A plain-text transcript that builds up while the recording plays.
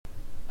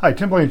Hi,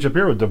 Tim Blankenship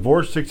here with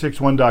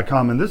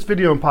Divorce661.com. In this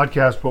video and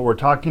podcast, what we're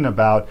talking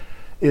about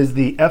is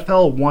the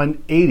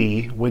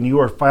FL180 when you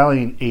are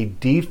filing a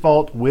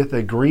default with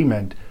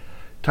agreement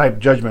type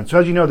judgment. So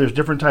as you know, there's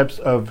different types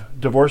of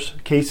divorce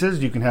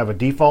cases. You can have a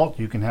default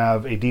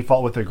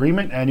with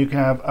agreement, and you can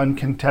have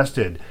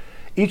uncontested.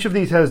 Each of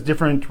these has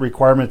different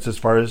requirements as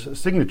far as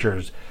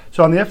signatures.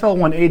 So on the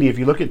FL180, if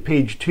you look at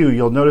page 2,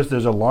 you'll notice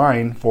there's a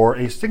line for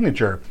a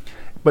signature.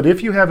 But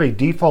if you have a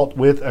default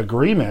with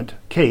agreement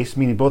case,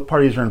 meaning both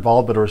parties are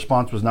involved but a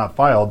response was not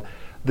filed,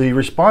 the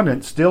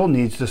respondent still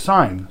needs to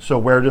sign. So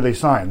where do they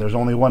sign? There's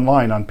only one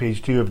line on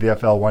page 2 of the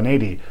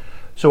FL180.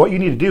 So what you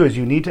need to do is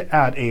you need to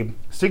add a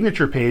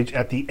signature page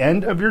at the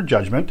end of your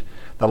judgment.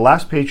 The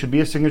last page should be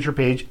a signature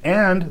page,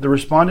 and the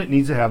respondent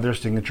needs to have their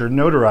signature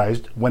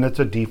notarized when it's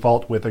a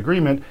default with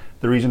agreement.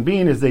 The reason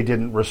being is they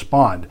didn't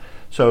respond.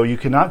 So you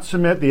cannot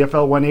submit the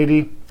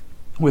FL180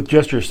 with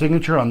just your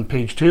signature on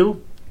page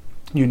 2.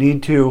 You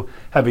need to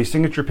have a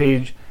signature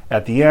page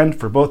at the end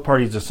for both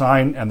parties to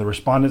sign, and the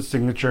respondent's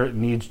signature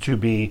needs to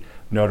be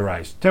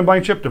notarized. Tim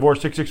Blankenship,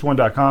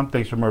 Divorce661.com.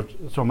 Thanks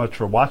so much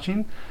for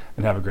watching,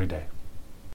 and have a great day.